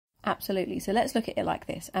Absolutely. So let's look at it like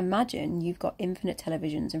this. Imagine you've got infinite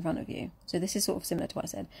televisions in front of you. So this is sort of similar to what I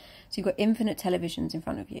said. So you've got infinite televisions in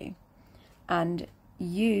front of you, and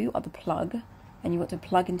you are the plug, and you've got to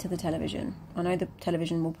plug into the television. I know the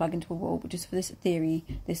television will plug into a wall, but just for this theory,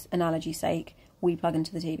 this analogy's sake, we plug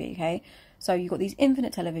into the TV, okay? So you've got these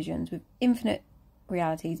infinite televisions with infinite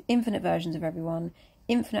realities, infinite versions of everyone,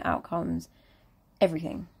 infinite outcomes,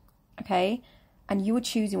 everything, okay? And you are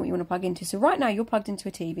choosing what you want to plug into. So right now you're plugged into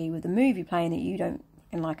a TV with a movie playing that you don't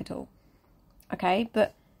like at all, okay?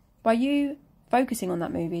 But by you focusing on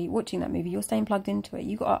that movie, watching that movie, you're staying plugged into it.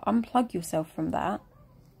 You've got to unplug yourself from that.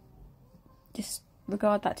 Just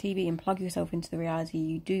regard that TV and plug yourself into the reality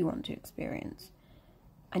you do want to experience.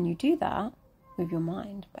 And you do that with your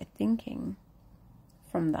mind by thinking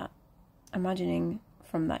from that, imagining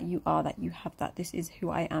from that you are that, you have that. This is who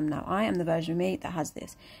I am now. I am the version of me that has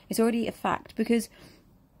this. It's already a fact, because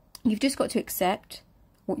you've just got to accept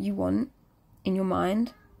what you want in your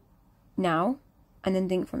mind now and then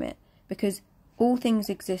think from it, because all things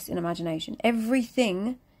exist in imagination.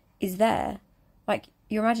 Everything is there. Like,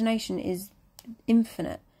 your imagination is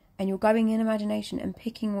infinite, and you're going in imagination and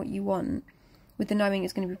picking what you want with the knowing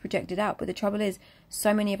it's going to be projected out. But the trouble is,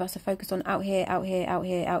 so many of us are focused on out here, out here, out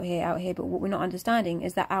here, out here, out here. But what we're not understanding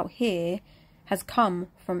is that out here has come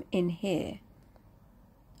from in here.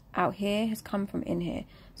 Out here has come from in here.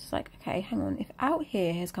 So it's like, okay, hang on. If out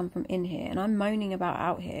here has come from in here and I'm moaning about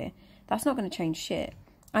out here, that's not going to change shit.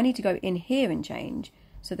 I need to go in here and change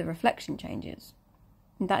so the reflection changes.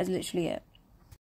 And that is literally it.